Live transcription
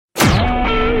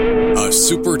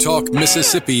SuperTalk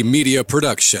Mississippi media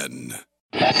production.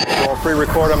 I'll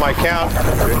pre-record on my count.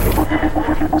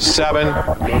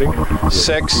 7,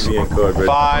 6,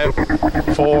 5,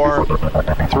 4,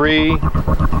 3,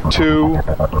 2.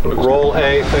 Roll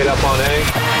A, fade up on A.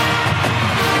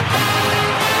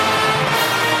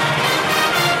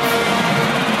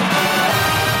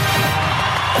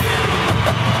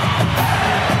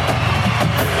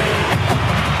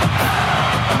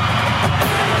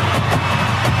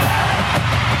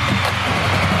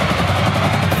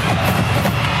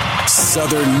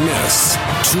 Southern Miss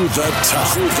to the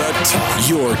top.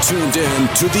 You're tuned in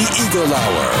to the Eagle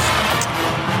Hour.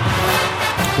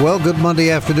 Well, good Monday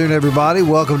afternoon, everybody.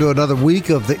 Welcome to another week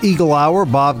of the Eagle Hour.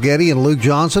 Bob Getty and Luke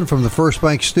Johnson from the First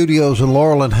Bank Studios in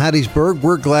Laurel and Hattiesburg.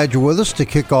 We're glad you're with us to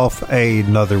kick off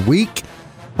another week.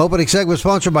 Opening segment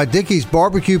sponsored by Dickey's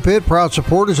Barbecue Pit, proud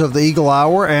supporters of the Eagle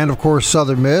Hour and, of course,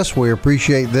 Southern Miss. We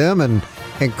appreciate them and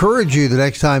encourage you the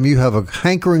next time you have a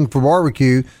hankering for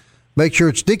barbecue, make sure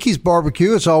it's Dickey's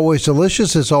Barbecue. It's always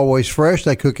delicious. It's always fresh.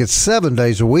 They cook it 7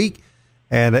 days a week,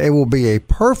 and it will be a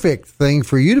perfect thing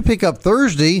for you to pick up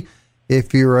Thursday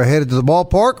if you're headed to the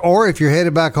ballpark, or if you're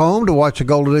headed back home to watch the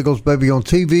Golden Eagles maybe on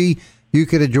TV, you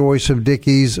can enjoy some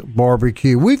Dickey's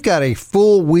Barbecue. We've got a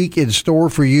full week in store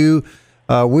for you.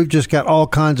 We've just got all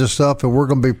kinds of stuff, and we're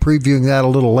going to be previewing that a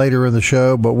little later in the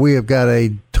show, but we have got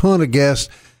a ton of guests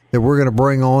that we're going to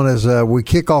bring on as we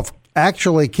kick off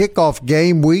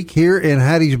game week here in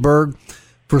Hattiesburg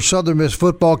for Southern Miss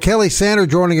football. Kelly Sander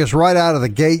joining us right out of the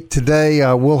gate today.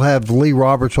 We'll have Lee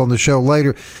Roberts on the show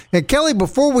later. And Kelly,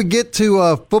 before we get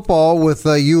to football with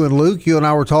you and Luke, you and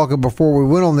I were talking before we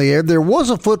went on the air, there was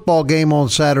a football game on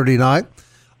Saturday night.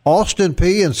 Austin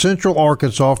Peay and Central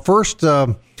Arkansas. First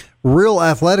real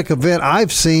athletic event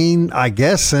I've seen, I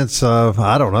guess, since,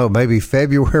 I don't know, maybe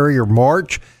February or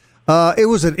March. It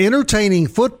was an entertaining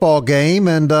football game,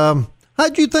 and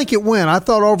how'd you think it went? I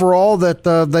thought overall that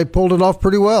they pulled it off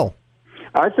pretty well.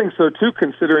 I think so, too,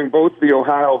 considering both the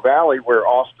Ohio Valley, where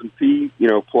Austin Peay,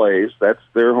 plays, that's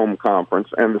their home conference,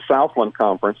 and the Southland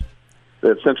Conference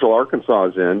that Central Arkansas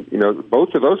is in.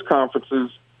 Both of those conferences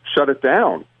shut it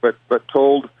down, but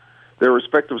told their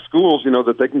respective schools,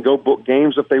 that they can go book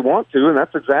games if they want to, and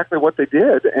that's exactly what they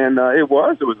did. And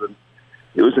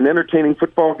it was an entertaining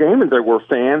football game, and there were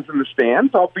fans in the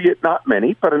stands, albeit not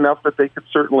many, but enough that they could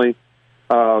certainly,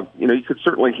 you could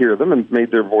certainly hear them and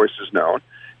made their voices known.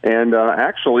 And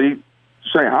actually, to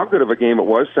say how good of a game it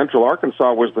was, Central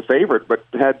Arkansas was the favorite, but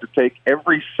had to take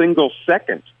every single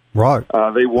second. Right.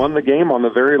 They won the game on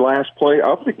the very last play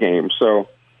of the game. So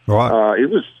right.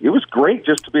 It was great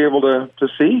just to be able to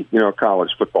see, a college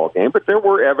football game. But there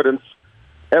were evidences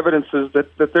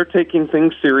that they're taking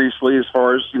things seriously as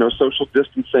far as, social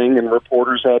distancing, and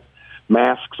reporters had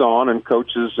masks on, and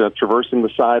coaches traversing the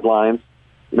sidelines,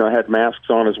 had masks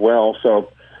on as well.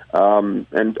 So,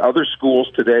 and other schools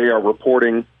today are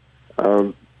reporting,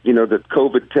 that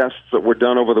COVID tests that were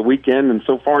done over the weekend, and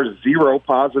so far 0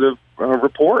 positive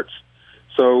reports.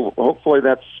 So hopefully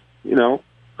that's,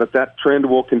 that trend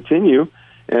will continue,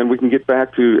 and we can get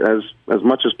back to, as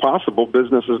much as possible,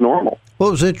 business as normal. Well,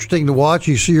 it was interesting to watch.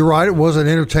 You're right, it was an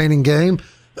entertaining game.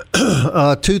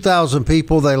 2,000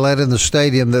 people they let in the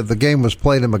stadium. The game was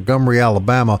played in Montgomery,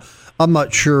 Alabama. I'm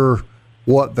not sure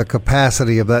what the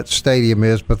capacity of that stadium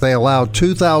is, but they allowed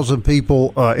 2,000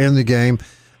 people in the game.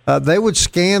 They would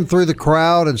scan through the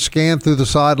crowd and scan through the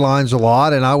sidelines a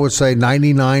lot, and I would say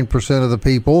 99% of the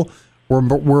people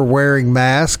were wearing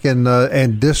masks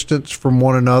and distance from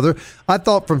one another. I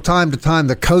thought from time to time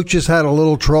the coaches had a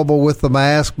little trouble with the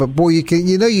mask, but boy,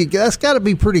 that's got to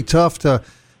be pretty tough to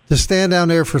stand down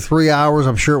there for 3 hours.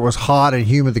 I'm sure it was hot and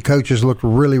humid. The coaches looked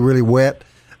really, really wet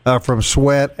from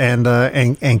sweat,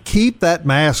 and keep that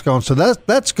mask on. So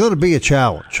that's going to be a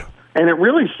challenge. And it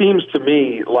really seems to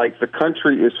me like the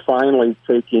country is finally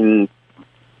taking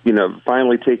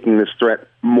this threat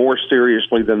more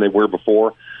seriously than they were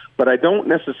before. But I don't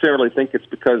necessarily think it's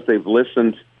because they've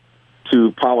listened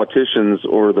to politicians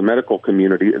or the medical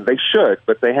community. They should,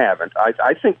 but they haven't.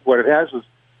 I think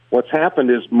what's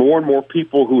happened is more and more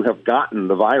people who have gotten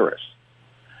the virus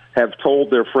have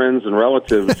told their friends and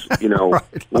relatives, right,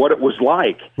 what it was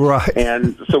like. Right.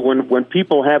 And so when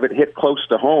people have it hit close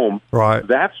to home, right,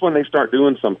 that's when they start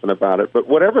doing something about it. But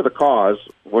whatever the cause,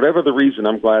 whatever the reason,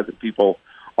 I'm glad that people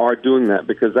are doing that,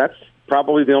 because that's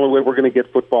probably the only way we're going to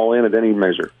get football in at any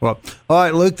measure. Well, all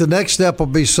right, Luke, the next step will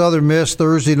be Southern Miss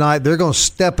Thursday night. They're going to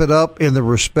step it up in the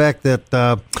respect that,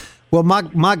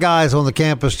 my guys on the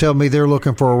campus tell me they're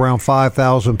looking for around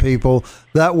 5,000 people.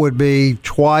 That would be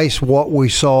twice what we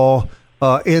saw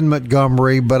in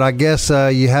Montgomery, but I guess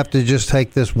you have to just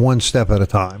take this one step at a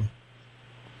time.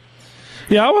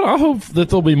 Yeah, I hope that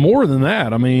there'll be more than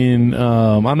that. I mean,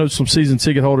 I know some season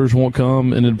ticket holders won't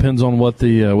come, and it depends on what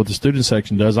the student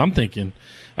section does. I'm thinking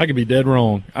I could be dead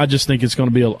wrong. I just think it's going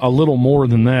to be a little more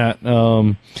than that.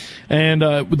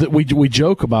 We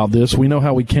joke about this. We know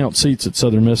how we count seats at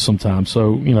Southern Miss sometimes.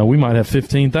 So, we might have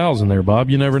 15,000 there, Bob.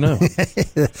 You never know.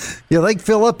 Yeah, they can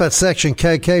fill up that section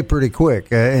KK pretty quick.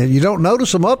 And you don't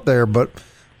notice them up there, but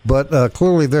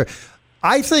clearly they're –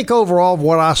 I think overall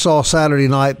what I saw Saturday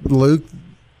night, Luke,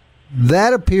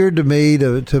 that appeared to me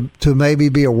to maybe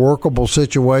be a workable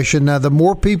situation. Now, the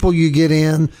more people you get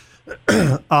in,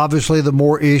 obviously the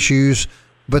more issues,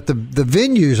 but the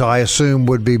venues, I assume,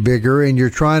 would be bigger, and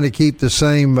you're trying to keep the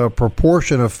same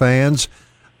proportion of fans.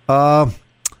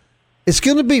 It's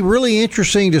going to be really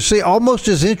interesting to see, almost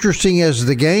as interesting as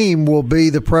the game will be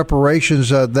the preparations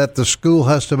that the school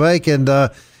has to make. And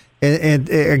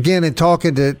again, in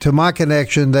talking to my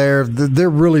connection there, they're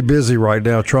really busy right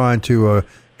now trying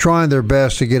their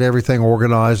best to get everything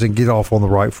organized and get off on the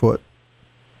right foot.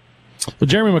 Well,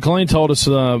 Jeremy McClain told us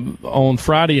on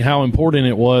Friday how important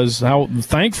it was, how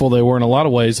thankful they were in a lot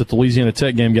of ways that the Louisiana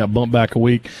Tech game got bumped back a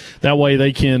week. That way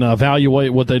they can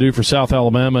evaluate what they do for South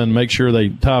Alabama and make sure they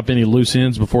tie up any loose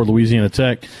ends before Louisiana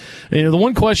Tech. The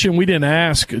one question we didn't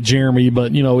ask, Jeremy,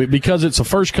 but, because it's a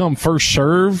first-come,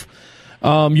 first-serve,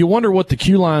 you wonder what the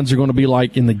queue lines are going to be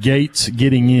like in the gates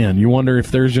getting in. You wonder if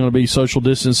there's going to be social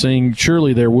distancing.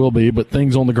 Surely there will be, but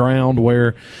things on the ground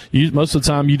where most of the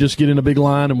time you just get in a big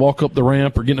line and walk up the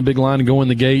ramp, or get in a big line and go in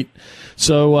the gate.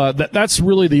 So that's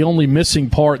really the only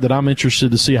missing part that I'm interested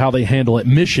to see how they handle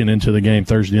admission into the game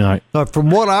Thursday night.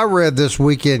 From what I read this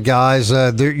weekend, guys,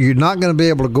 you're not going to be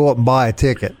able to go up and buy a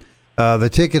ticket. The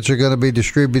tickets are going to be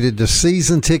distributed to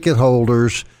season ticket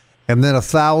holders, and then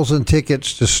 1,000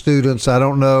 tickets to students. I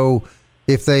don't know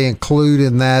if they include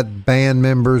in that band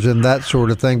members and that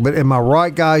sort of thing. But am I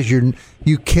right, guys?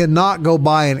 You cannot go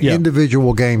buy an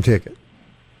individual game ticket.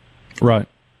 Right.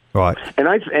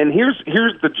 And here's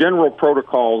the general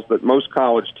protocols that most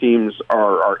college teams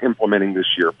are implementing this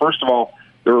year. First of all,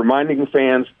 they're reminding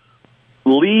fans,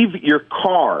 leave your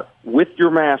car with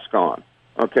your mask on.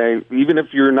 Okay, even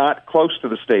if you're not close to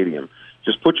the stadium,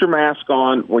 just put your mask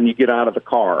on when you get out of the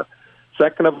car.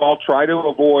 Second of all, try to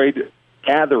avoid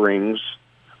gatherings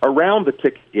around the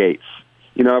ticket gates.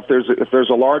 If there's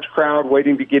a large crowd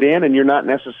waiting to get in and you're not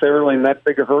necessarily in that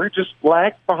big a hurry, just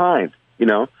lag behind.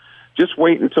 Just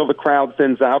wait until the crowd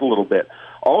thins out a little bit.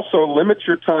 Also, limit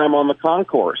your time on the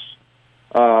concourse.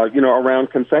 Around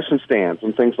concession stands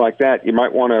and things like that. You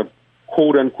might want to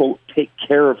quote unquote take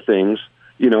care of things,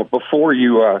 before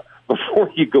you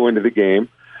go into the game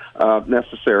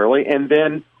necessarily, and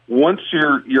then. Once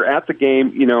you're at the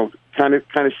game, kind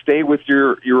of stay with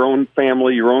your own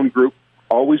family, your own group,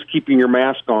 always keeping your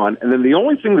mask on. And then the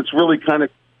only thing that's really kind of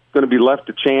going to be left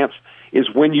to chance is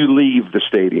when you leave the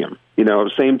stadium.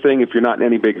 Same thing, if you're not in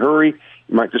any big hurry,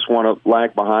 you might just want to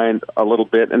lag behind a little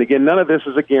bit. And again, none of this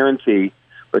is a guarantee,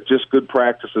 but just good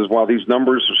practices. While these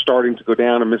numbers are starting to go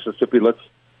down in Mississippi,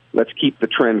 let's keep the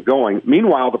trend going.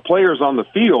 Meanwhile, the players on the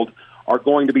field are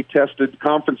going to be tested.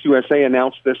 Conference USA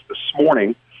announced this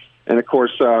morning. And, of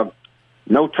course,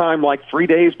 no time like 3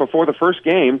 days before the first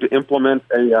game to implement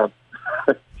a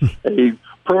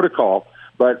protocol.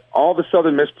 But all the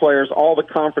Southern Miss players, all the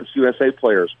Conference USA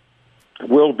players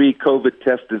will be COVID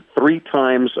tested 3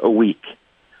 times a week.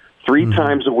 3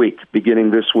 times a week beginning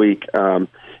this week,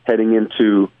 heading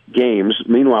into games.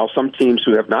 Meanwhile, some teams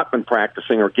who have not been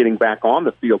practicing are getting back on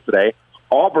the field today.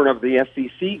 Auburn of the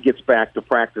SEC gets back to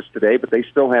practice today, but they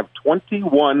still have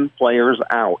 21 players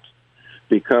out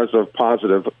because of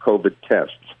positive COVID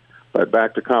tests. But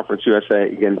back to Conference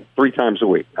USA, again, 3 times a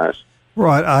week, guys.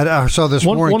 Right. I saw this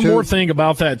morning, One more thing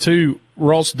about that, too.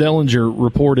 Ross Dellinger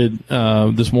reported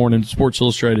this morning, Sports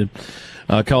Illustrated,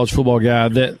 college football guy,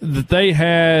 that they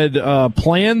had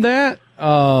planned that.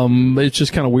 It's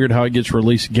just kind of weird how it gets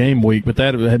released game week, but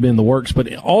that had been in the works.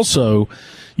 But also,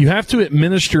 you have to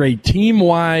administer a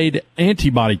team-wide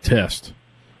antibody test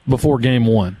before game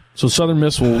 1. So Southern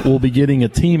Miss will be getting a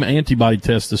team antibody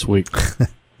test this week.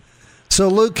 So,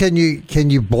 Luke, can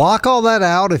you block all that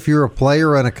out if you're a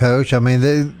player and a coach? I mean,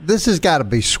 this has got to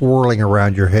be swirling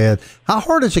around your head. How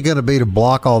hard is it going to be to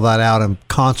block all that out and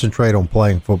concentrate on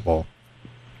playing football?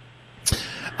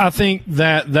 I think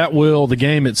that the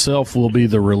game itself will be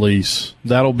the release.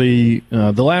 That'll be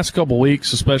the last couple of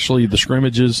weeks, especially the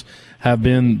scrimmages, have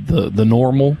been the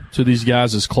normal to these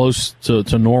guys, as close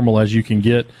to normal as you can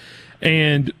get.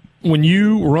 And when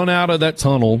you run out of that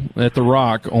tunnel at the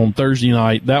Rock on Thursday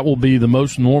night, that will be the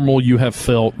most normal you have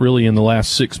felt really in the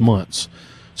last 6 months.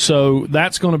 So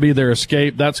that's going to be their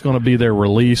escape. That's going to be their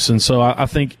release. And so I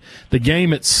think the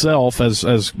game itself,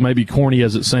 as maybe corny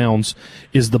as it sounds,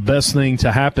 is the best thing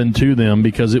to happen to them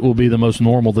because it will be the most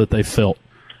normal that they felt.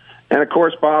 And, of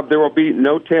course, Bob, there will be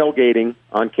no tailgating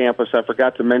on campus. I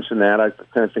forgot to mention that. I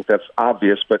kind of think that's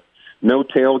obvious, but no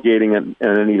tailgating at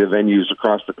any of the venues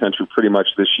across the country pretty much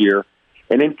this year.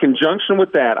 And in conjunction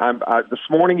with that, this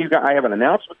morning I have an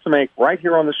announcement to make right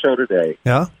here on the show today.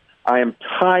 Yeah. I am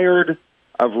tired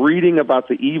of reading about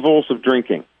the evils of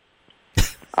drinking.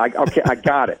 I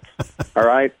got it. All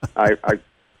right? I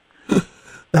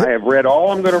have read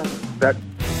all I'm going to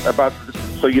about.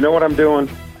 So you know what I'm doing?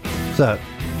 What's that?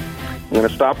 I'm going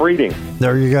to stop reading.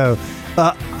 There you go.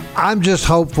 I'm just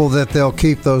hopeful that they'll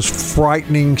keep those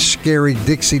frightening, scary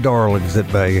Dixie Darlings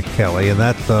at bay, Kelly. And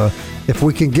that, if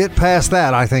we can get past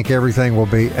that, I think everything will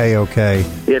be A-OK.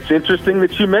 It's interesting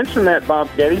that you mentioned that, Bob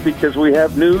Getty, because we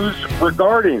have news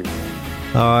regarding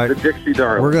the Dixie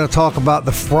Darlings. We're going to talk about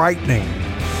the frightening,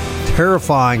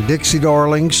 terrifying Dixie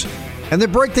Darlings. And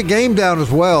then break the game down as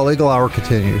well. Eagle Hour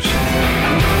continues.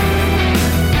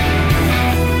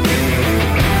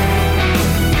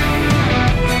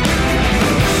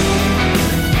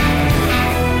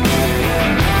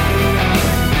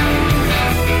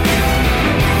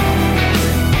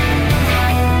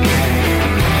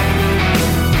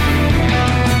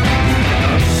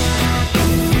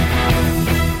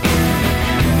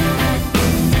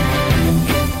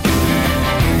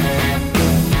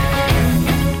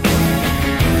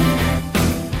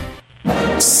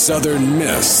 Southern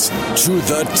Miss to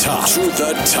the top. To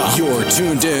the top. You're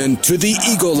tuned in to the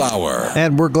Eagle Hour.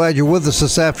 And we're glad you're with us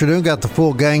this afternoon. Got the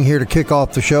full gang here to kick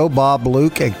off the show. Bob,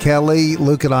 Luke, and Kelly.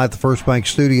 Luke and I at the First Bank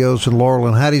Studios in Laurel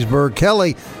and Hattiesburg.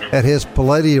 Kelly at his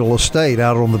palatial estate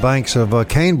out on the banks of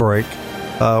Canebrake,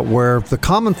 where the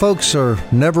common folks are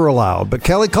never allowed. But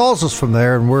Kelly calls us from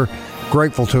there, and we're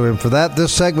grateful to him for that.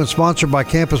 This segment sponsored by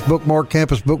Campus Bookmart,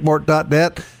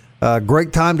 campusbookmart.net.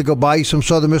 Great time to go buy you some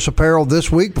Southern Miss apparel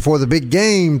this week before the big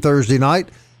game Thursday night.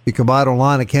 You can buy it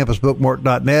online at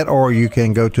campusbookmart.net, or you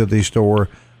can go to the store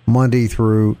Monday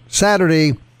through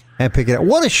Saturday and pick it up.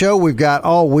 What a show we've got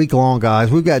all week long,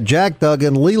 guys. We've got Jack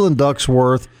Duggan, Leland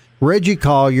Ducksworth, Reggie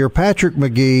Collier, Patrick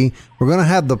McGee. We're going to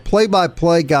have the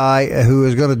play-by-play guy who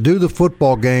is going to do the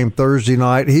football game Thursday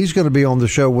night. He's going to be on the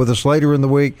show with us later in the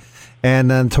week.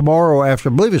 And then tomorrow, I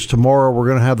believe it's tomorrow, we're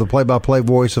going to have the play-by-play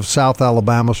voice of South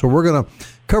Alabama. So we're going to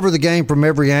cover the game from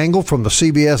every angle, from the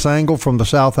CBS angle, from the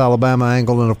South Alabama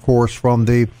angle, and, of course, from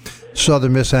the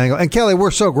Southern Miss angle. And, Kelly,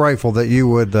 we're so grateful that you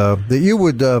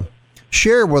would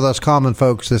share with us common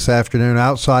folks this afternoon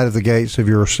outside of the gates of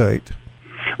your estate.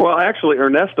 Well, actually,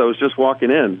 Ernesto's just walking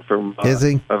in from Is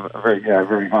he? a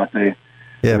very hot day.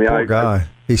 Yeah, poor guy.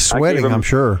 He's sweating, I'm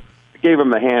sure. I gave him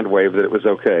the hand wave that it was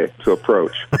okay to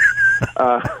approach.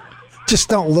 Just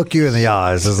don't look you in the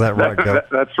eyes. Is that right, Coach?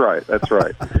 That's right.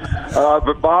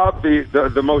 But, Bob,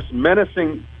 the most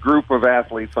menacing group of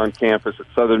athletes on campus at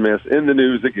Southern Miss in the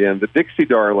news again, the Dixie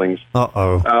Darlings.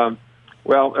 Uh-oh.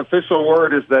 Well, official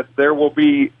word is that there will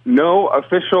be no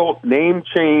official name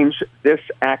change this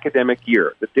academic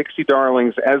year. The Dixie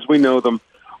Darlings, as we know them,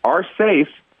 are safe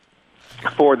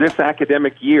for this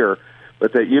academic year,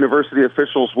 but that university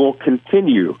officials will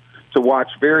continue to watch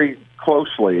very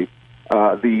closely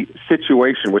the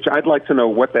situation, which I'd like to know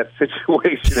what that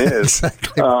situation is.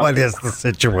 Exactly. What is the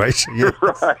situation? Yes.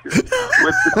 Right,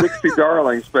 with the Dixie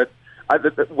Darlings. But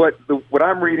what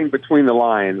I'm reading between the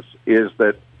lines is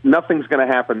that nothing's going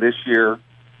to happen this year,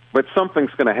 but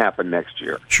something's going to happen next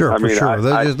year. Sure,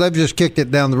 they've just kicked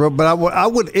it down the road. But I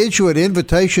would issue an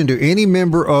invitation to any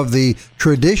member of the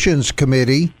Traditions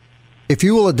Committee. If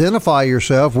you will identify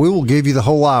yourself, we will give you the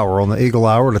whole hour on the Eagle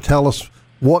Hour to tell us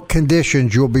what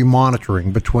conditions you'll be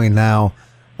monitoring between now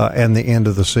and the end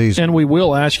of the season. And we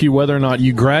will ask you whether or not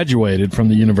you graduated from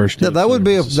the University. Yeah, that would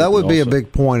be a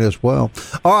big point as well.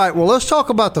 All right, well, let's talk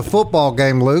about the football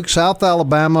game, Luke. South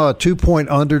Alabama, a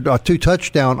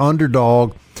 2-touchdown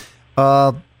underdog.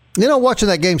 Watching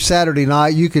that game Saturday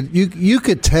night, you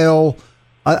could tell.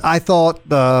 I thought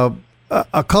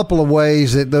a couple of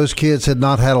ways that those kids had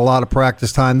not had a lot of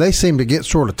practice time. They seemed to get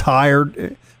sort of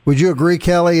tired. Would you agree,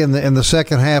 Kelly? In the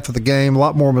second half of the game, a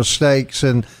lot more mistakes,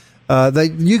 and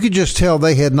you could just tell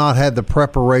they had not had the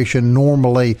preparation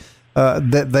normally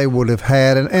that they would have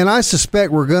had. And I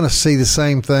suspect we're going to see the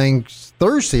same thing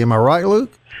Thursday. Am I right,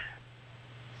 Luke?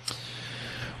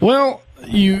 Well,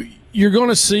 you're going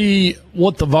to see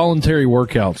what the voluntary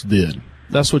workouts did.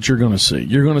 That's what you're going to see.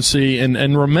 You're going to see,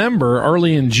 and remember,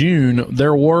 early in June,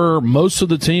 most of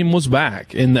the team was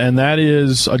back, and that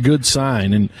is a good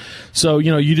sign. And so,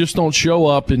 you just don't show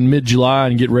up in mid-July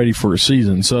and get ready for a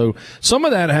season. So some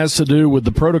of that has to do with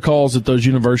the protocols that those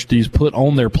universities put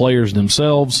on their players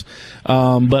themselves.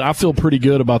 But I feel pretty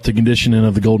good about the conditioning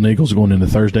of the Golden Eagles going into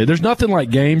Thursday. There's nothing like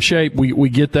game shape. We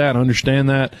get that, understand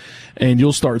that, and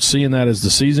you'll start seeing that as the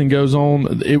season goes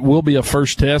on. It will be a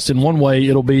first test. In one way,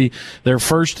 it'll be their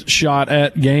first shot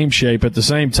at game shape. At the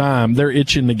same time, they're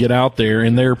itching to get out there,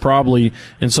 and they're probably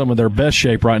in some of their best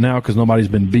shape right now because nobody's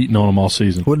been beating on them all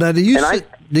season. Well, now, do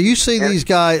you see these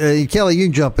guys, Kelly, you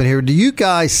can jump in here. Do you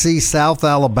guys see South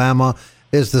Alabama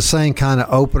as the same kind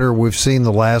of opener we've seen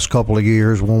the last couple of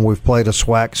years when we've played a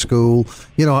SWAC school?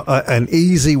 An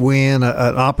easy win,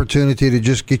 an opportunity to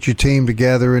just get your team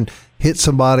together and hit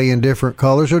somebody in different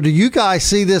colors? Or do you guys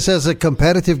see this as a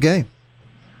competitive game?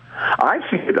 I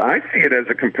see it as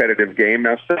a competitive game.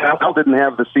 Now, South didn't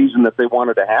have the season that they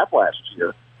wanted to have last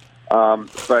year,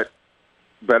 but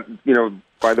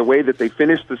by the way that they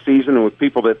finished the season and with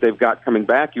people that they've got coming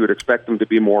back, you would expect them to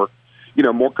be more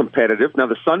competitive. Now,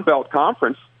 the Sun Belt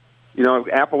Conference,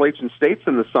 Appalachian State's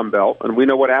in the Sun Belt, and we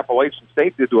know what Appalachian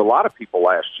State did to a lot of people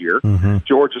last year. Mm-hmm.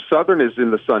 Georgia Southern is in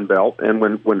the Sun Belt, and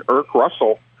when Irk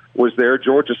Russell was there,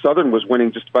 Georgia Southern was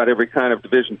winning just about every kind of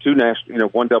Division II national,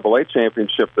 1AA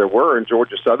championship there were, and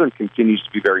Georgia Southern continues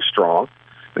to be very strong.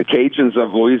 The Cajuns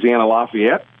of Louisiana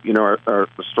Lafayette, are a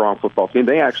strong football team.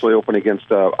 They actually open against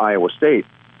Iowa State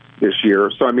this year.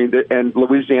 So, and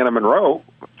Louisiana Monroe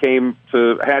came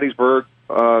to Hattiesburg,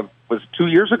 was it 2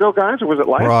 years ago, guys, or was it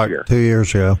last year? 2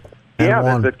 years ago.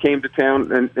 That came to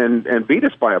town and beat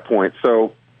us by a point.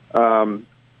 So,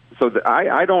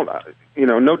 I don't,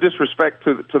 no disrespect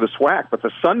to the SWAC, but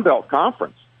the Sun Belt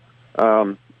Conference,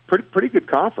 pretty good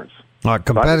conference. All right,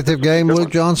 competitive game,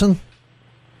 Luke Johnson?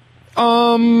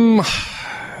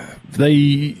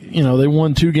 They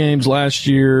won 2 games last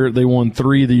year. They won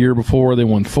 3 the year before. They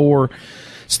won 4.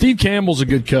 Steve Campbell's a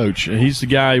good coach. He's the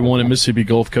guy who won at Mississippi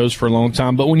Gulf Coast for a long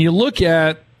time. But when you look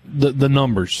at the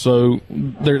numbers, so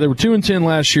they were 2-10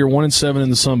 last year, 1-7 in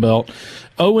the Sun Belt,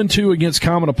 0-2 against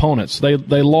common opponents. They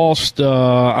lost,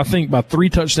 I think, by 3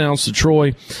 touchdowns to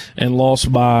Troy and lost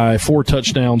by 4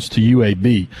 touchdowns to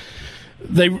UAB.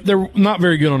 They're not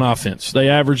very good on offense. They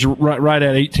averaged right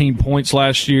at 18 points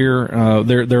last year.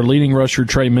 Their leading rusher,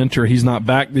 Trey Mentor, he's not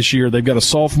back this year. They've got a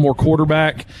sophomore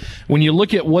quarterback. When you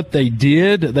look at what they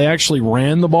did, they actually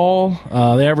ran the ball.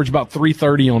 They averaged about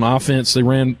 330 on offense. They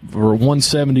ran for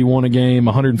 171 a game,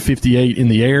 158 in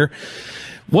the air.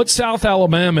 What South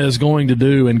Alabama is going to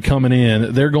do in coming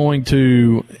in, they're going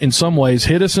to, in some ways,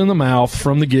 hit us in the mouth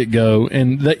from the get-go.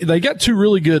 And they got 2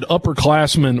 really good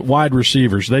upperclassmen wide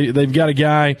receivers. They've got a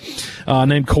guy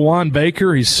named Kawan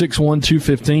Baker. He's 6'1",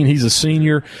 215. He's a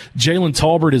senior. Jalen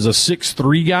Talbert is a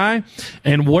 6'3" guy.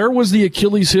 And where was the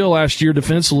Achilles heel last year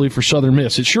defensively for Southern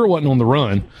Miss? It sure wasn't on the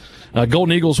run.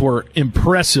 Golden Eagles were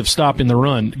impressive stopping the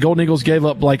run. Golden Eagles gave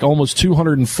up like almost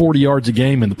 240 yards a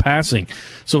game in the passing.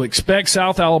 So expect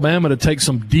South Alabama to take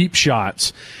some deep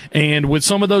shots. And with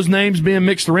some of those names being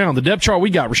mixed around, the depth chart we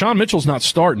got, Rashawn Mitchell's not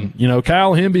starting.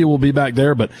 Kyle Hemby will be back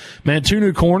there, but, man, 2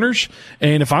 new corners.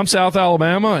 And if I'm South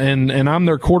Alabama and I'm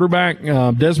their quarterback,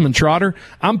 Desmond Trotter,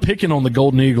 I'm picking on the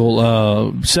Golden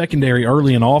Eagle secondary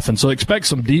early and often. So expect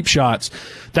some deep shots.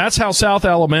 That's how South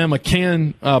Alabama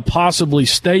can possibly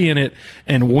stay in it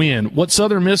and win. What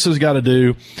Southern Miss has got to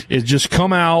do is just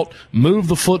come out, move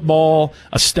the football,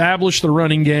 establish the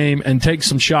running game, and take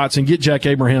some shots and get Jack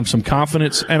Abraham some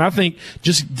confidence. And I think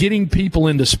just getting people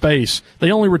into space.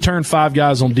 They only returned 5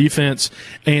 guys on defense,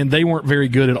 and they weren't very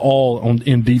good at all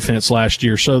in defense last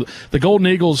year. So the Golden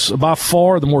Eagles, by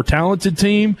far the more talented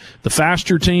team, the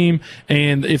faster team,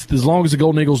 and as long as the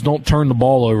Golden Eagles don't turn the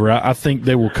ball over, I think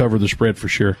they will cover the spread for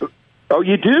sure. Oh,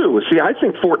 you do? See, I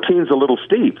think 14's a little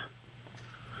steep.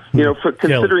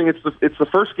 Considering it's the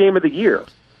first game of the year.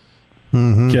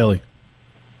 Mm-hmm. Kelly.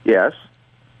 Yes.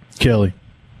 Kelly.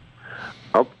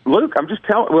 Oh, Luke, I'm just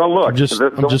telling. Well, look,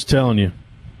 I'm just telling you.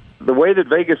 The way that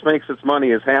Vegas makes its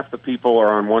money is half the people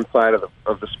are on one side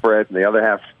of the spread, and the other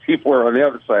half the people are on the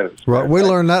other side of the spread. Right. We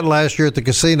learned that last year at the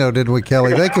casino, didn't we,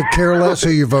 Kelly? They could care less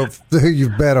who you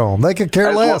bet on. They could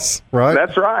care less, right?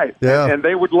 That's right. Yeah. And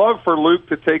they would love for Luke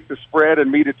to take the spread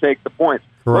and me to take the points.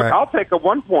 Right. Look, I'll take a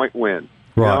 1-point win.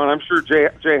 Right. And I'm sure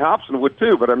Jay Hobson would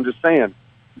too. But I'm just saying.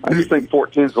 I just think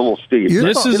 14's a little steep.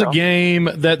 This is a game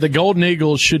that the Golden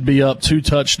Eagles should be up 2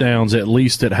 touchdowns at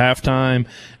least at halftime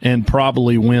and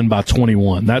probably win by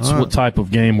 21. That's what type of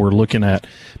game we're looking at,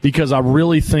 because I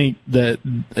really think that,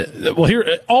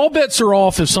 here, all bets are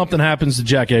off if something happens to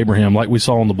Jack Abraham like we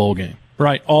saw in the bowl game.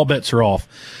 right? All bets are off.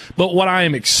 But what I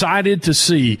am excited to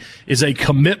see is a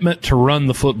commitment to run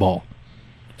the football.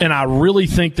 And I really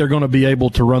think they're going to be able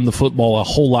to run the football a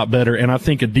whole lot better. And I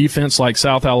think a defense like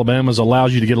South Alabama's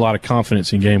allows you to get a lot of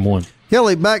confidence in game one.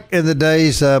 Kelly, back in the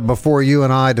days before you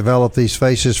and I developed these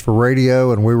faces for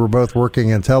radio and we were both working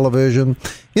in television,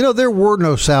 there were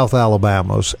no South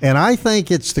Alabamas. And I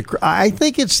think it's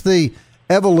the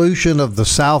evolution of the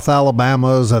South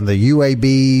Alabamas and the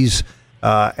UABs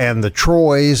and the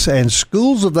Troys and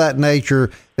schools of that nature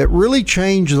that really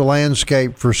changed the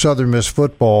landscape for Southern Miss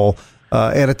football.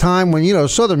 At a time when,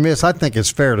 Southern Miss, I think it's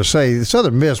fair to say,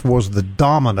 Southern Miss was the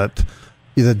dominant,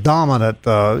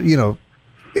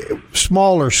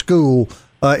 smaller school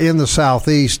in the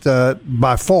Southeast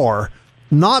by far.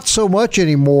 Not so much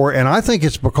anymore, and I think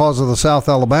it's because of the South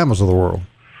Alabamas of the world.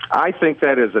 I think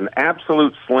that is an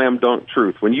absolute slam dunk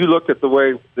truth. When you look at the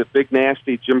way the Big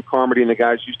Nasty, Jim Carmody, and the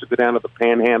guys used to go down to the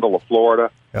panhandle of Florida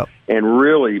and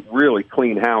really, really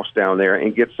clean house down there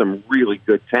and get some really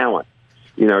good talent.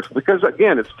 Because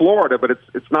again, it's Florida, but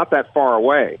it's not that far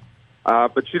away.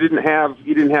 But you didn't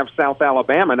have South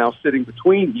Alabama now sitting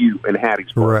between you and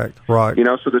Hattiesburg. Correct, right?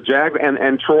 So the Jag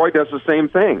and Troy does the same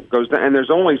thing. Goes down, and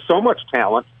there's only so much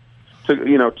talent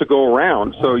to go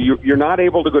around. So you're not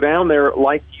able to go down there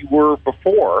like you were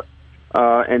before,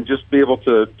 and just be able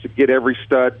to get every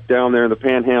stud down there in the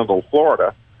Panhandle of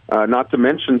Florida. Not to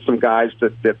mention some guys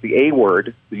that the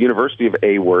University of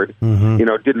A-Word,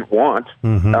 didn't want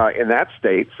in that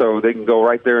state, so they can go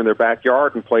right there in their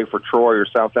backyard and play for Troy or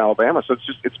South Alabama. So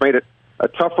it's made it a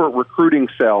tougher recruiting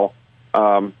sell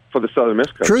for the Southern Miss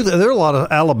coach. True, there are a lot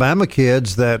of Alabama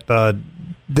kids that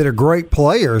are great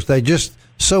players.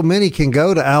 So many can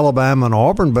go to Alabama and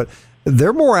Auburn, but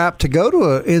they're more apt to go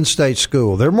to an in-state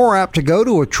school. They're more apt to go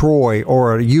to a Troy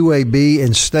or a UAB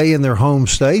and stay in their home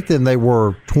state than they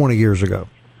were 20 years ago,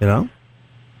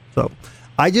 So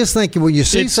I just think when you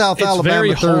see South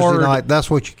Alabama Thursday night,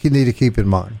 that's what you need to keep in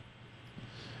mind.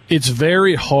 It's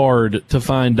very hard to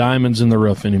find diamonds in the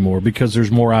rough anymore because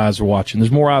there's more eyes watching.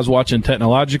 There's more eyes watching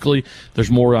technologically. There's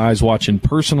more eyes watching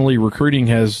personally. Recruiting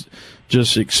has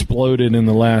just exploded in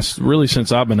the last, really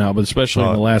since I've been out, but especially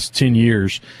in the last 10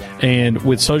 years. And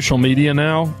with social media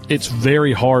now, it's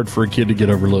very hard for a kid to get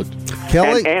overlooked.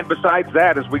 Kelly? And besides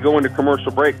that, as we go into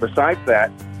commercial break, besides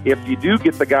that, if you do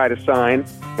get the guy to sign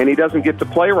and he doesn't get to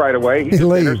play right away, he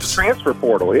leaves. There's the transfer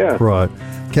portal, yeah. Right.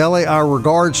 Kelly, our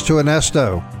regards to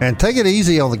Ernesto. And take it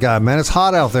easy on the guy, man. It's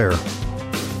hot out there.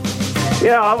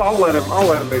 Yeah, I'll let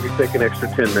him maybe take an extra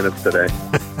 10 minutes today.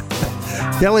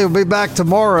 Kelly will be back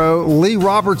tomorrow. Lee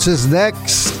Roberts is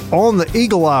next on the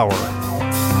Eagle Hour.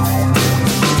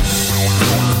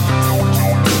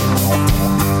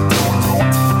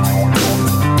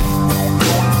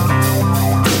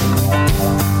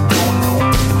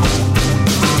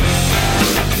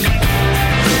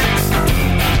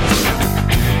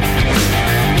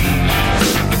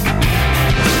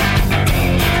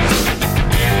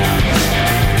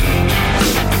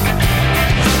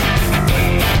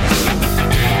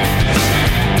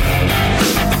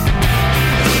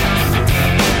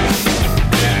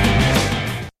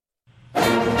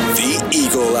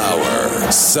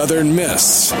 Southern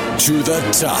Miss to the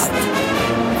top.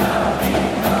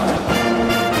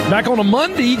 Back on a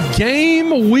Monday,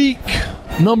 game week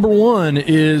number 1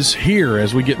 is here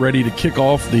as we get ready to kick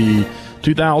off the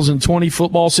 2020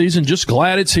 football season. Just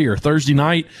glad it's here. Thursday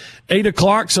night, 8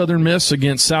 o'clock, Southern Miss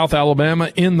against South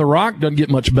Alabama in the Rock. Doesn't get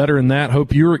much better than that.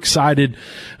 Hope you're excited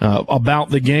about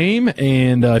the game.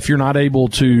 And if you're not able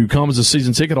to come as a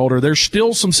season ticket holder, there's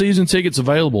still some season tickets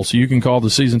available. So you can call the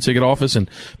season ticket office and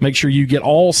make sure you get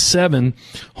all 7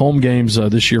 home games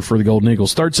this year for the Golden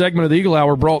Eagles. Third segment of the Eagle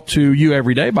Hour brought to you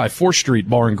every day by 4th Street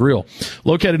Bar and Grill.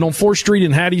 Located on 4th Street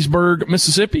in Hattiesburg,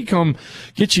 Mississippi. Come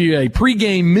get you a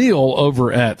pregame meal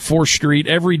over at 4th Street.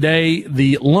 Every day,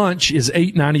 the lunch is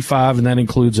 $8.95. And that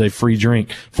includes a free drink.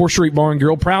 4th Street Bar and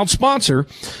Grill, proud sponsor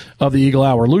of the Eagle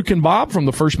Hour. Luke and Bob from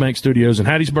the First Bank Studios in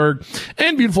Hattiesburg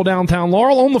and beautiful downtown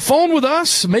Laurel on the phone with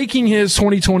us, making his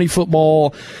 2020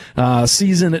 football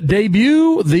season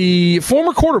debut, the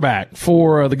former quarterback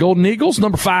for the Golden Eagles,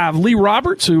 number 5, Lee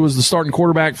Roberts, who was the starting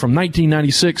quarterback from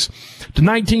 1996 to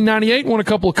 1998, won a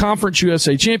couple of Conference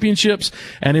USA championships,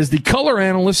 and is the color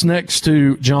analyst next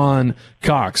to John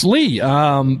Cox. Lee,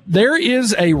 there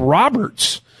is a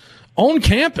Roberts on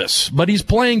campus, but he's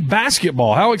playing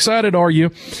basketball. How excited are you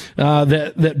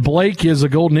that Blake is a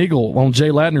Golden Eagle on Jay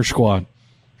Ladner's squad?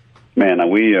 Man,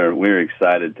 we're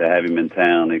excited to have him in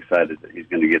town. Excited that he's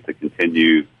going to get to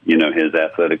continue, his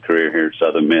athletic career here at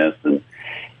Southern Miss, and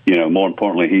more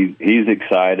importantly, he's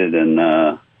excited. And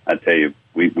I tell you,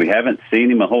 we haven't seen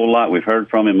him a whole lot. We've heard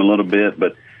from him a little bit,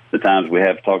 but the times we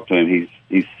have talked to him,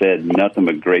 he's said nothing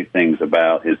but great things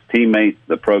about his teammates,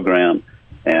 the program,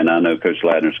 and I know Coach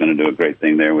Ladner's going to do a great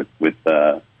thing there with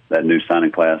that new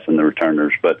signing class and the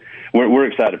returners. But we're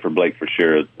excited for Blake for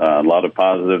sure. A lot of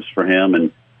positives for him,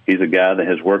 and he's a guy that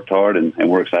has worked hard, and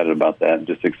we're excited about that.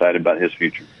 Just excited about his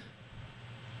future.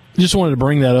 Just wanted to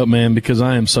bring that up, man, because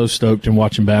I am so stoked in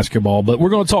watching basketball. But we're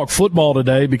going to talk football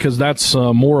today because that's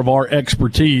more of our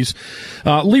expertise.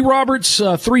 Lee Roberts,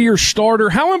 3-year starter.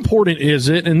 How important is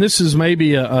it, and this is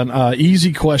maybe an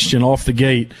easy question off the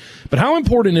gate, but how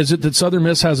important is it that Southern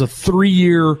Miss has a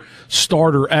 3-year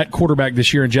starter at quarterback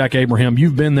this year in Jack Abraham?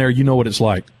 You've been there. You know what it's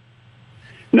like.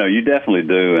 No, you definitely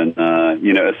do. And,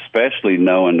 especially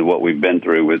knowing what we've been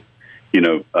through with,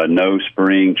 no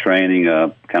spring training,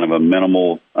 kind of a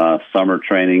minimal summer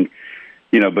training,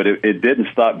 but it didn't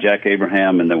stop Jack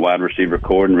Abraham and the wide receiver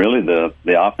corps and really the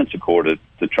offensive corps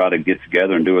to try to get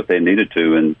together and do what they needed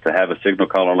to. And to have a signal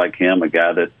caller like him, a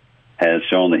guy that has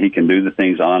shown that he can do the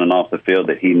things on and off the field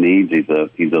that he needs.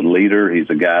 He's a leader. He's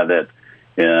a guy that,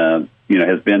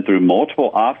 has been through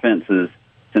multiple offenses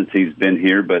since he's been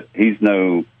here, but he's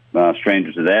no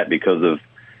stranger to that because of,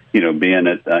 being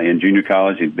in junior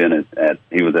college. He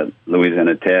was at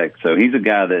Louisiana Tech. So he's a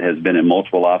guy that has been in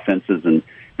multiple offenses and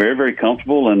very, very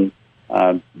comfortable, and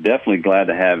definitely glad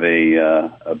to have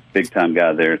a big-time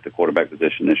guy there at the quarterback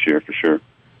position this year for sure.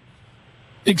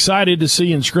 Excited to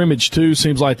see in scrimmage, too.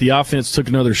 Seems like the offense took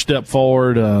another step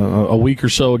forward a week or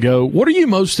so ago. What are you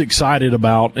most excited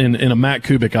about in a Matt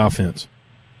Kubik offense?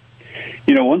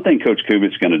 One thing Coach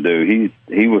Kubik's going to do,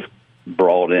 he was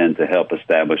brought in to help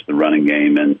establish the running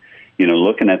game. And,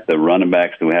 looking at the running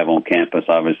backs that we have on campus,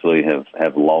 obviously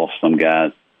have lost some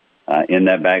guys in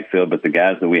that backfield. But the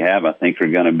guys that we have, I think, are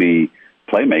going to be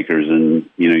playmakers. And,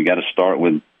 you got to start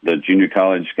with the junior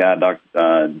college guy,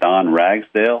 Don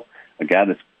Ragsdale, a guy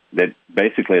that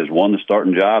basically has won the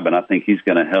starting job. And I think he's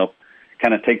going to help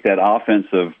kind of take that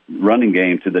offensive running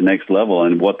game to the next level.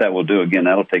 And what that will do, again,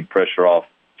 that'll take pressure off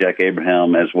Jack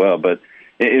Abraham as well. But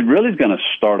it really is going to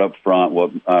start up front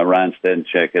what Ryan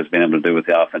Stedenchek has been able to do with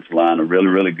the offensive line. A really,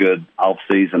 really good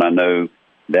offseason. I know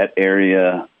that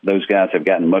area, those guys have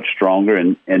gotten much stronger.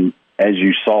 And as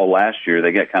you saw last year,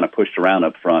 they got kind of pushed around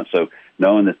up front. So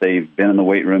knowing that they've been in the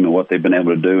weight room and what they've been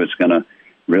able to do, it's going to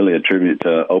really attribute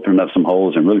to opening up some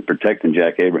holes and really protecting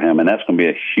Jack Abraham. And that's going to be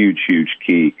a huge, huge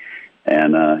key.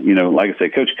 And, like I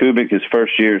said, Coach Kubik, his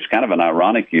first year, it's kind of an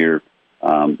ironic year.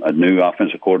 A new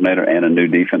offensive coordinator and a new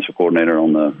defensive coordinator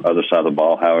on the other side of the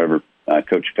ball. However,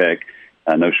 Coach Peck,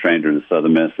 no stranger to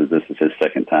Southern Miss, as this is his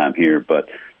second time here. But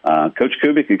Coach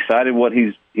Kubik excited what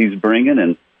he's bringing,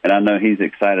 and I know he's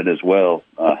excited as well,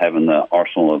 having the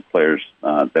arsenal of players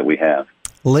that we have.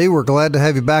 Lee, we're glad to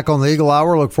have you back on the Eagle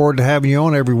Hour. Look forward to having you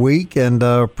on every week, and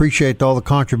appreciate all the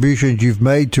contributions you've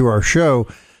made to our show.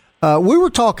 We were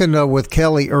talking with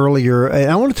Kelly earlier, and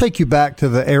I want to take you back to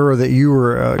the era that you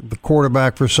were the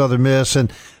quarterback for Southern Miss,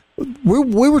 and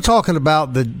we were talking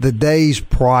about the days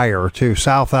prior to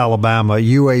South Alabama,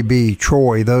 UAB,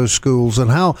 Troy, those schools,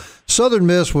 and how Southern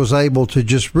Miss was able to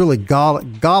just really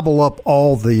gobble up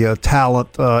all the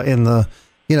talent in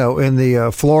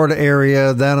the Florida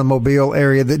area, down in Mobile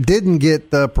area that didn't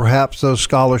get perhaps those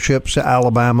scholarships to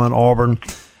Alabama and Auburn.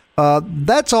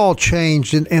 That's all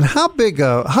changed, and how big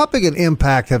an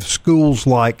impact have schools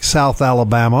like South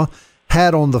Alabama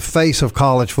had on the face of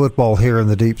college football here in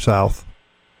the Deep South?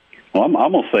 Well, I'm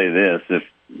going to say this: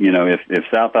 if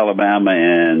South Alabama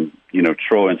and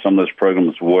Troy and some of those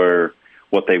programs were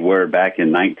what they were back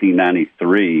in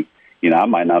 1993, I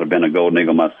might not have been a Golden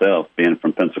Eagle myself, being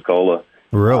from Pensacola.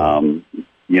 Really?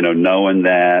 Knowing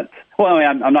that. Well,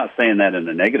 I mean, I'm not saying that in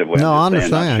a negative way. No, I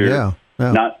understand. Yeah.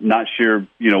 Not sure,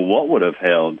 what would have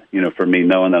held, for me,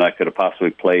 knowing that I could have possibly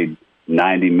played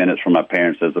 90 minutes from my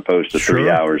parents as opposed to 3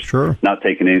 hours. Sure. Not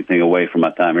taking anything away from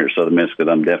my time here at Southern Miss,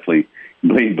 because I'm definitely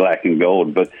bleed black and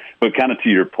gold. But kind of to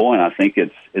your point, I think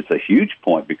it's a huge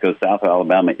point, because South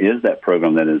Alabama is that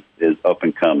program that is up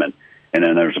and coming. And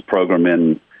then there's a program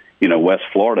in, West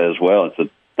Florida as well.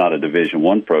 It's not a Division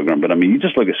I program. But, I mean, you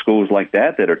just look at schools like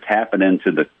that are tapping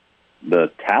into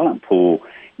the talent pool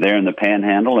there in the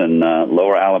Panhandle and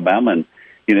Lower Alabama, and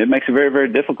it makes it very,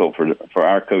 very difficult for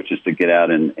our coaches to get out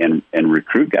and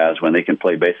recruit guys when they can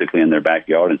play basically in their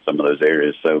backyard in some of those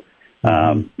areas. So,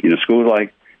 schools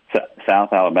like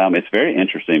South Alabama, it's very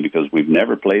interesting because we've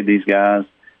never played these guys.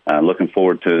 Looking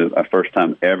forward to a first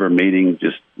time ever meeting,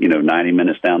 just 90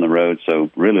 minutes down the road.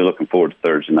 So, really looking forward to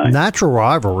Thursday night. Natural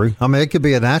rivalry. I mean, it could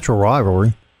be a natural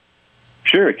rivalry.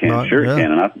 Sure, it can. It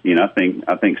can. And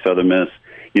I think Southern Miss.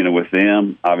 with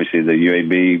them, obviously the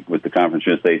UAB with the Conference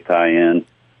USA tie-in,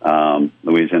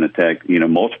 Louisiana Tech,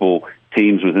 multiple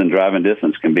teams within driving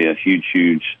distance can be a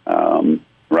huge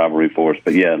rivalry for us.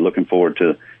 But, yeah, looking forward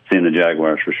to seeing the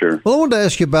Jaguars for sure. Well, I wanted to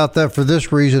ask you about that for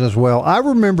this reason as well. I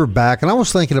remember back, and I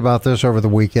was thinking about this over the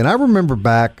weekend, I remember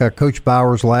back Coach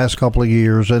Bauer's last couple of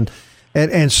years, and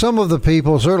some of the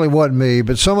people, certainly wasn't me,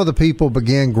 but some of the people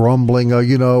began grumbling,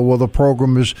 well, the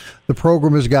program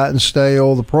has gotten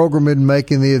stale, the program isn't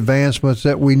making the advancements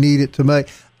that we need it to make.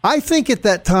 I think at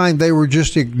that time they were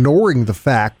just ignoring the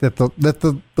fact that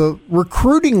the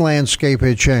recruiting landscape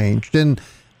had changed, and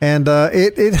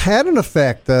it had an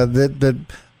effect that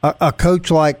a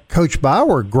coach like Coach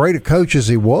Bauer, great a coach as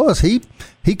he was, he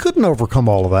couldn't overcome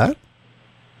all of that.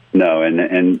 No,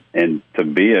 and to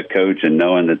be a coach and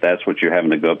knowing that that's what you're having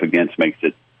to go up against makes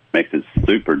it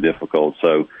super difficult.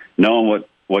 So knowing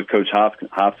what Coach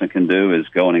Hobson can do is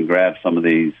go in and grab some of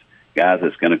these guys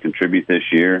that's going to contribute this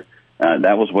year.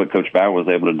 That was what Coach Bauer was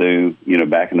able to do,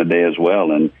 back in the day as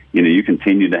well. And you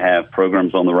continue to have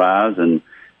programs on the rise, and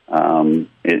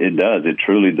it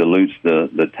truly dilutes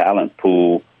the talent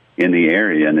pool in the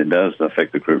area, and it does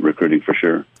affect the recruiting for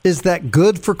sure. Is that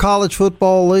good for college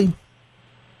football, Lee?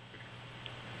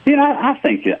 I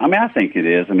think it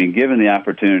is. I mean, given the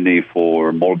opportunity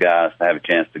for more guys to have a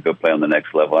chance to go play on the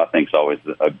next level, I think it's always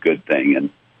a good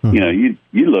thing. And you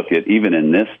look at even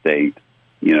in this state,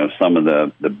 some of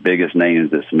the biggest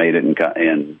names that's made it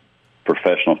in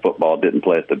professional football didn't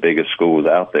play at the biggest schools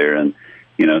out there. And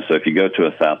so if you go to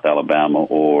a South Alabama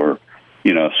or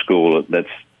a school that's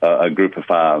a Group of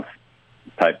 5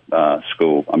 type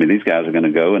school, I mean, these guys are going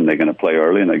to go and they're going to play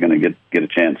early and they're going to get a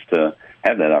chance to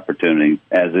have that opportunity,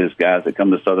 as is guys that come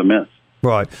to Southern Miss.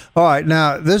 Right. All right.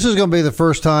 Now, this is going to be the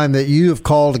first time that you have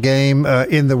called a game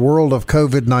in the world of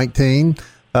COVID-19.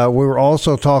 We were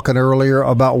also talking earlier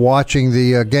about watching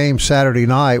the game Saturday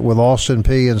night with Austin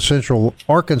Peay and Central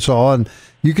Arkansas, and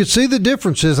you could see the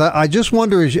differences. I just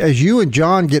wonder, as you and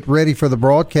John get ready for the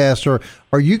broadcast, are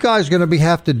you guys going to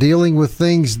have to dealing with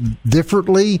things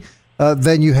differently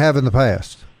than you have in the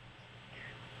past?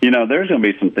 There's going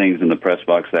to be some things in the press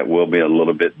box that will be a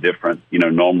little bit different.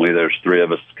 Normally there's 3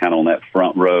 of us kind of on that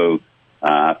front row.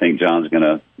 I think John's going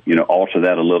to, alter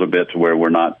that a little bit to where we're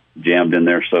not jammed in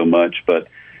there so much. But,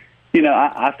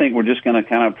 I think we're just going to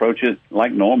kind of approach it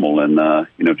like normal and,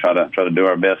 try to do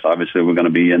our best. Obviously, we're going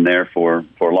to be in there for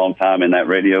a long time in that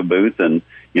radio booth. And,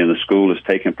 the school is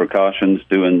taking precautions,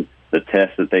 doing the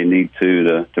tests that they need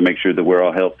to make sure that we're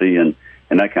all healthy and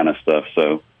that kind of stuff.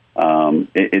 So,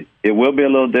 it will be a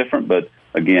little different, but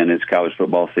again, it's college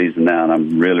football season now, and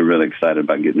I'm really, really excited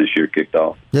about getting this year kicked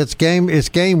off. It's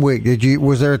game week.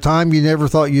 Was there a time you never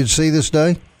thought you'd see this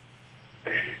day?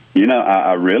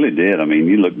 I really did. I mean,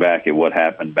 you look back at what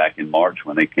happened back in March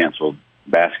when they canceled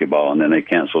basketball and then they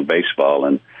canceled baseball,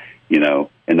 and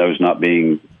and those not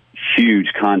being huge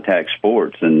contact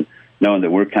sports, and knowing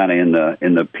that we're kind of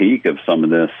in the peak of some of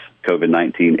this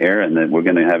COVID-19 era, and that we're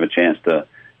going to have a chance to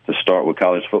start with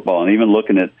college football, and even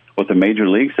looking at what the major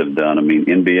leagues have done. I mean,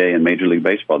 NBA and Major League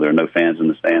Baseball, there are no fans in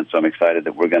the stands, so I'm excited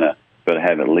that we're going to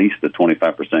have at least the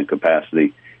 25%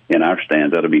 capacity in our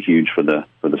stands. That'll be huge for the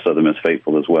Southern Miss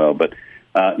faithful as well. But,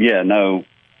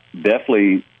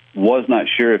 definitely was not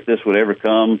sure if this would ever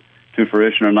come to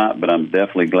fruition or not, but I'm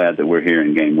definitely glad that we're here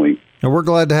in game week. And we're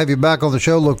glad to have you back on the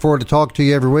show. Look forward to talking to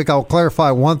you every week. I'll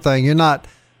clarify one thing. You're not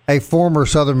a former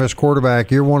Southern Miss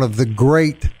quarterback. You're one of the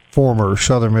great former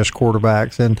Southern Miss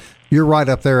quarterbacks, and you're right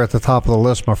up there at the top of the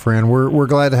list, my friend. We're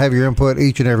glad to have your input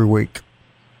each and every week.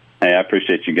 Hey, I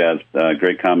appreciate you guys.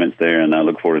 Great comments there, and I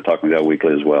look forward to talking with you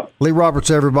weekly as well. Lee Roberts,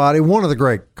 everybody, one of the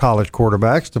great college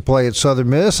quarterbacks to play at Southern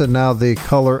Miss, and now the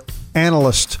color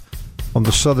analyst on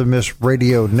the Southern Miss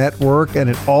Radio Network. And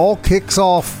it all kicks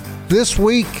off this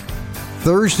week,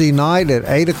 Thursday night at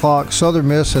 8 o'clock, Southern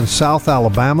Miss in South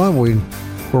Alabama. We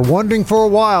were wondering for a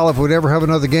while if we'd ever have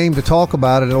another game to talk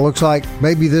about it. It looks like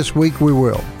maybe this week we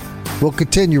will. We'll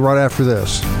continue right after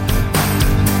this.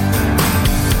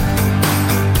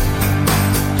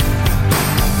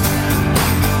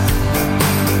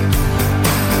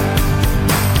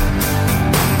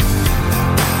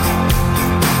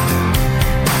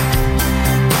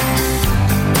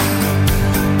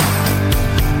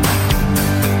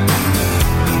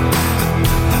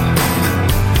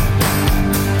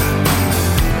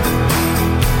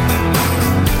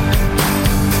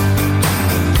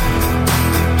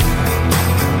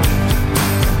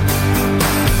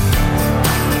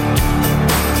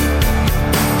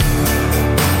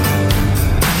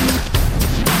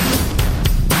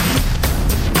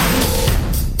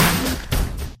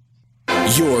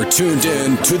 tuned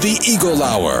in to the Eagle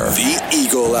Hour. The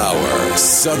Eagle Hour.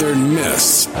 Southern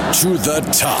Miss to the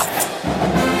top.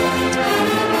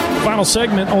 Final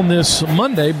segment on this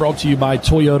Monday brought to you by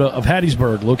Toyota of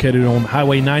Hattiesburg, located on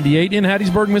Highway 98 in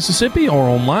Hattiesburg, Mississippi, or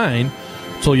online,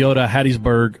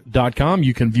 ToyotaHattiesburg.com.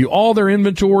 You can view all their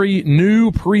inventory,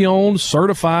 new, pre-owned,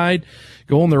 certified.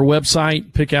 Go on their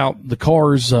website, pick out the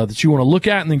cars that you want to look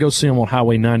at, and then go see them on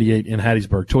Highway 98 in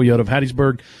Hattiesburg. Toyota of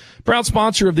Hattiesburg, proud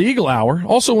sponsor of the Eagle Hour.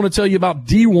 Also want to tell you about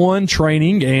D1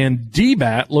 Training and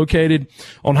DBAT, located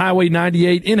on Highway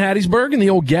 98 in Hattiesburg in the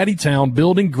old Gaddytown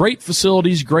building. Great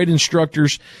facilities, great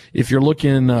instructors. If you're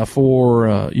looking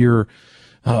for your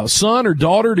son or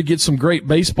daughter to get some great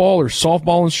baseball or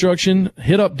softball instruction,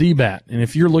 hit up DBAT. And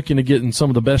if you're looking to get in some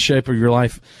of the best shape of your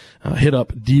life, hit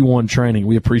up D1 Training.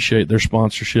 We appreciate their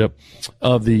sponsorship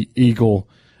of the Eagle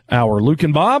Hour. Luke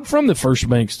and Bob from the First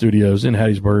Bank Studios in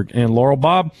Hattiesburg and Laurel.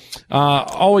 Bob,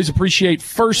 always appreciate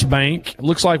First Bank. It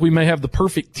looks like we may have the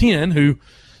perfect 10 who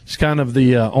is kind of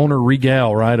the owner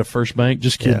regal, right, of First Bank.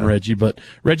 Just kidding, yeah. Reggie. But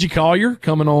Reggie Collier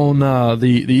coming on the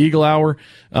Eagle Hour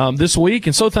this week.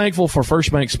 And so thankful for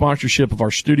First Bank's sponsorship of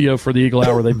our studio for the Eagle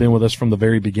Hour. They've been with us from the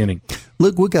very beginning.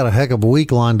 Luke, we got a heck of a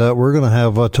week lined up. We're going to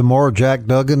have tomorrow Jack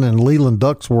Duggan and Leland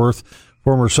Ducksworth,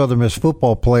 former Southern Miss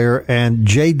football player, and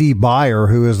J.D. Byer,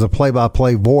 who is the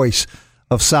play-by-play voice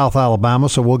of South Alabama.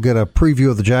 So we'll get a preview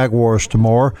of the Jaguars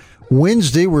tomorrow.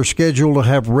 Wednesday, we're scheduled to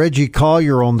have Reggie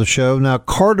Collier on the show. Now,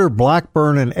 Carter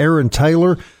Blackburn and Aaron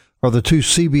Taylor are the two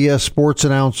CBS sports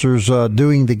announcers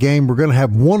doing the game. We're going to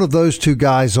have one of those two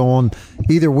guys on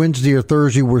either Wednesday or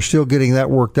Thursday. We're still getting that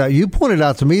worked out. You pointed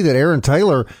out to me that Aaron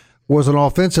Taylor was an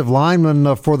offensive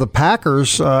lineman for the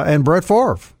Packers and Brett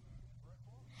Favre.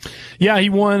 Yeah, he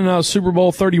won Super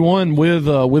Bowl 31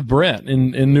 with Brett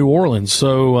in New Orleans.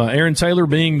 So Aaron Taylor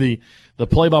being the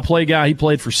play-by-play guy, he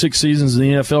played for 6 seasons in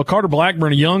the NFL. Carter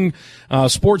Blackburn, a young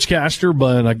sportscaster,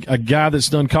 but a guy that's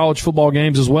done college football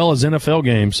games as well as NFL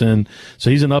games, and so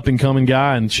he's an up-and-coming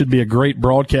guy and should be a great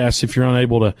broadcast if you're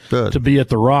unable to be at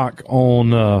the Rock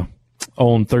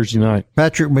on Thursday night.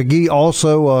 Patrick McGee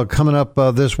also coming up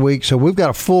this week, so we've got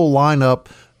a full lineup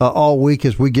all week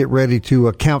as we get ready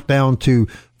to count down to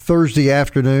Thursday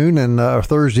afternoon and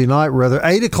Thursday night, rather.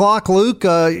 8 o'clock, Luke,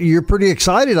 you're pretty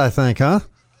excited, I think, huh?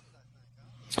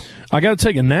 I got to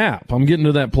take a nap. I'm getting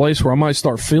to that place where I might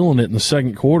start feeling it in the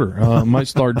second quarter. I might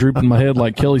start drooping my head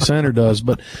like Kelly Sander does.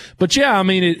 But yeah, I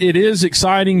mean, it is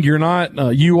exciting. You're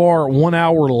not, you are 1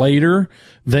 hour later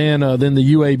than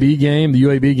the UAB game. The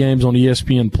UAB game's on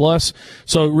ESPN Plus.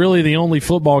 So really the only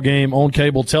football game on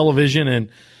cable television. And,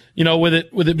 you know, with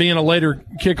it being a later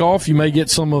kickoff, you may get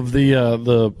some of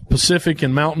the Pacific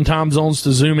and Mountain time zones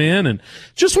to zoom in, and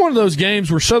just one of those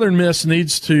games where Southern Miss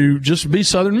needs to just be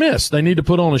Southern Miss. They need to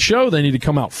put on a show. They need to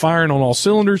come out firing on all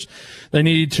cylinders. They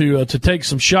need to take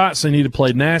some shots. They need to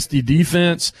play nasty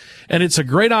defense, and it's a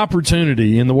great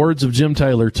opportunity, in the words of Jim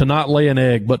Taylor, to not lay an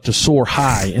egg but to soar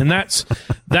high, and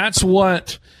that's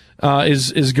what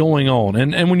is going on.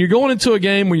 And when you're going into a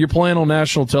game where you're playing on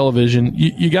national television,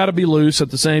 you got to be loose.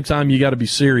 At the same time, you got to be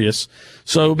serious.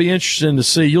 So it'll be interesting to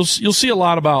see. You'll see a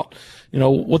lot about, you know,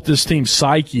 what this team's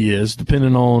psyche is,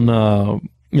 depending on,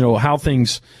 how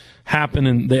things happen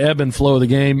and the ebb and flow of the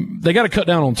game. They got to cut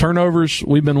down on turnovers.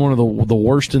 We've been one of the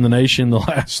worst in the nation the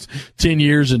last 10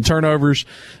 years in turnovers,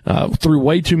 threw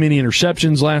way too many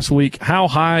interceptions last week. How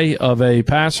high of a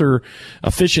passer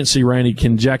efficiency rating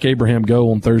can Jack Abraham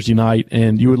go on Thursday night?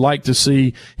 And you would like to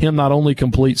see him not only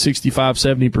complete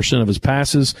 65-70% of his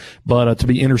passes, but to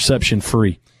be interception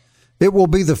free. It will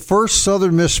be the first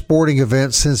Southern Miss sporting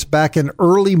event since back in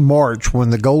early March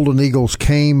when the Golden Eagles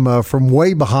came from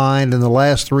way behind in the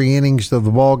last 3 innings of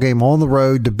the ball game on the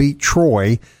road to beat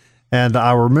Troy. And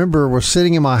I remember was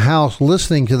sitting in my house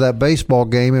listening to that baseball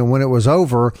game, and when it was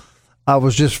over, I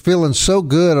was just feeling so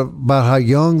good about how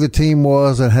young the team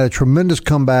was and had a tremendous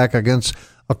comeback against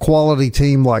a quality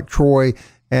team like Troy.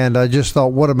 And I just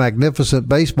thought, what a magnificent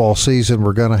baseball season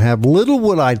we're going to have. Little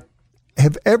would I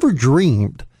have ever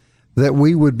dreamed that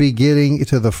we would be getting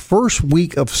to the first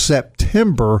week of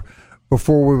September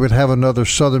before we would have another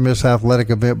Southern Miss athletic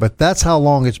event. But that's how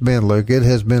long it's been, Luke. It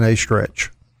has been a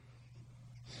stretch.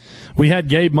 We had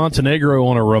Gabe Montenegro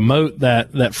on a remote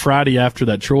that Friday after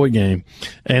that Troy game,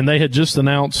 and they had just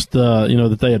announced,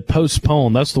 that they had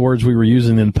postponed. That's the words we were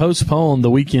using, and postponed the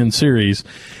weekend series.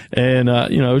 And,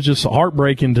 it was just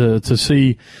heartbreaking to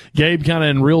see Gabe kind of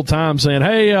in real time saying,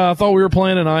 hey, I thought we were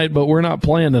playing tonight, but we're not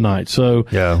playing tonight. So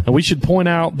yeah. We should point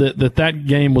out that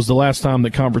game was the last time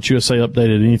that Conference USA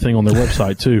updated anything on their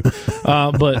website too.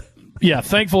 But yeah,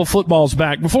 thankful football's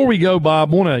back. Before we go,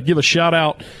 Bob, I want to give a shout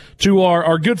out to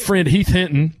our good friend Heath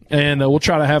Hinton, and we'll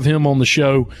try to have him on the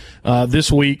show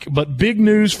this week. But big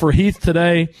news for Heath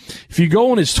today. If you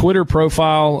go on his Twitter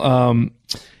profile,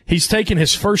 he's taken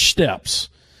his first steps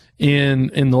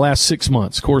in the last 6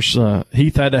 months. Of course,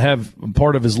 Heath had to have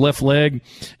part of his left leg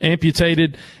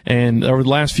amputated, and over the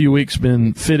last few weeks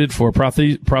been fitted for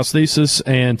prosthesis.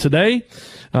 And today,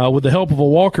 with the help of a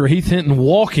walker, Heath Hinton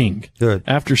walking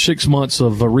after 6 months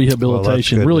of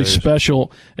rehabilitation. Well, really news.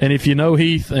 Special. And if you know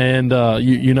Heath and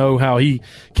you know how he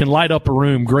can light up a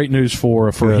room, great news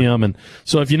for him. And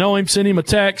so if you know him, send him a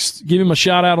text, give him a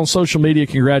shout out on social media,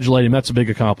 congratulate him. That's a big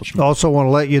accomplishment. Also want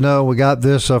to let you know we got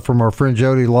this from our friend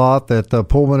Jody Loth that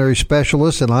pulmonary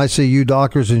specialists and ICU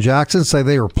doctors in Jackson say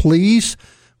they are pleased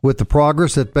with the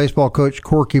progress that baseball coach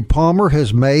Corky Palmer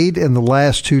has made in the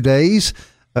last 2 days.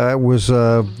 It was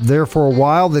there for a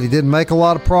while that he didn't make a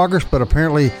lot of progress, but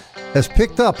apparently has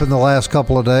picked up in the last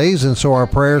couple of days. And so our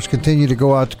prayers continue to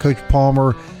go out to Coach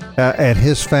Palmer and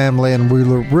his family, and we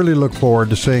really look forward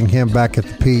to seeing him back at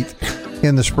the Pete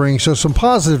in the spring. So some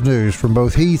positive news from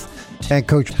both Heath and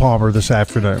Coach Palmer this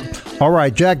afternoon. All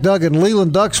right, Jack Duggan,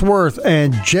 Leland Ducksworth,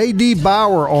 and J.D.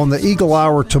 Bauer on the Eagle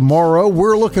Hour tomorrow.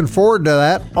 We're looking forward to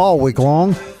that all week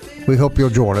long. We hope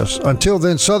you'll join us. Until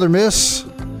then, Southern Miss,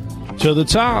 to the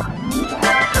top.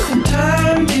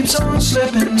 Time keeps on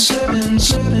slipping, slipping,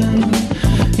 slipping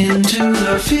into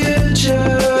the future.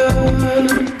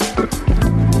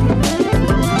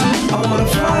 I wanna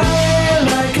fly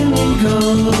like an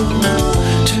eagle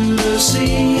to the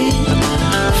sea.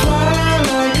 Fly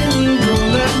like an eagle,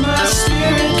 let my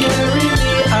spirit carry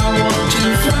me. I want to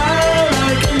fly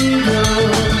like an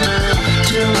eagle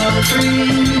till I'm free.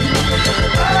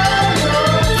 I go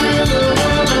through the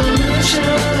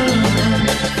revolution.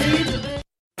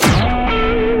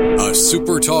 A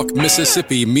SuperTalk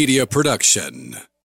Mississippi media production.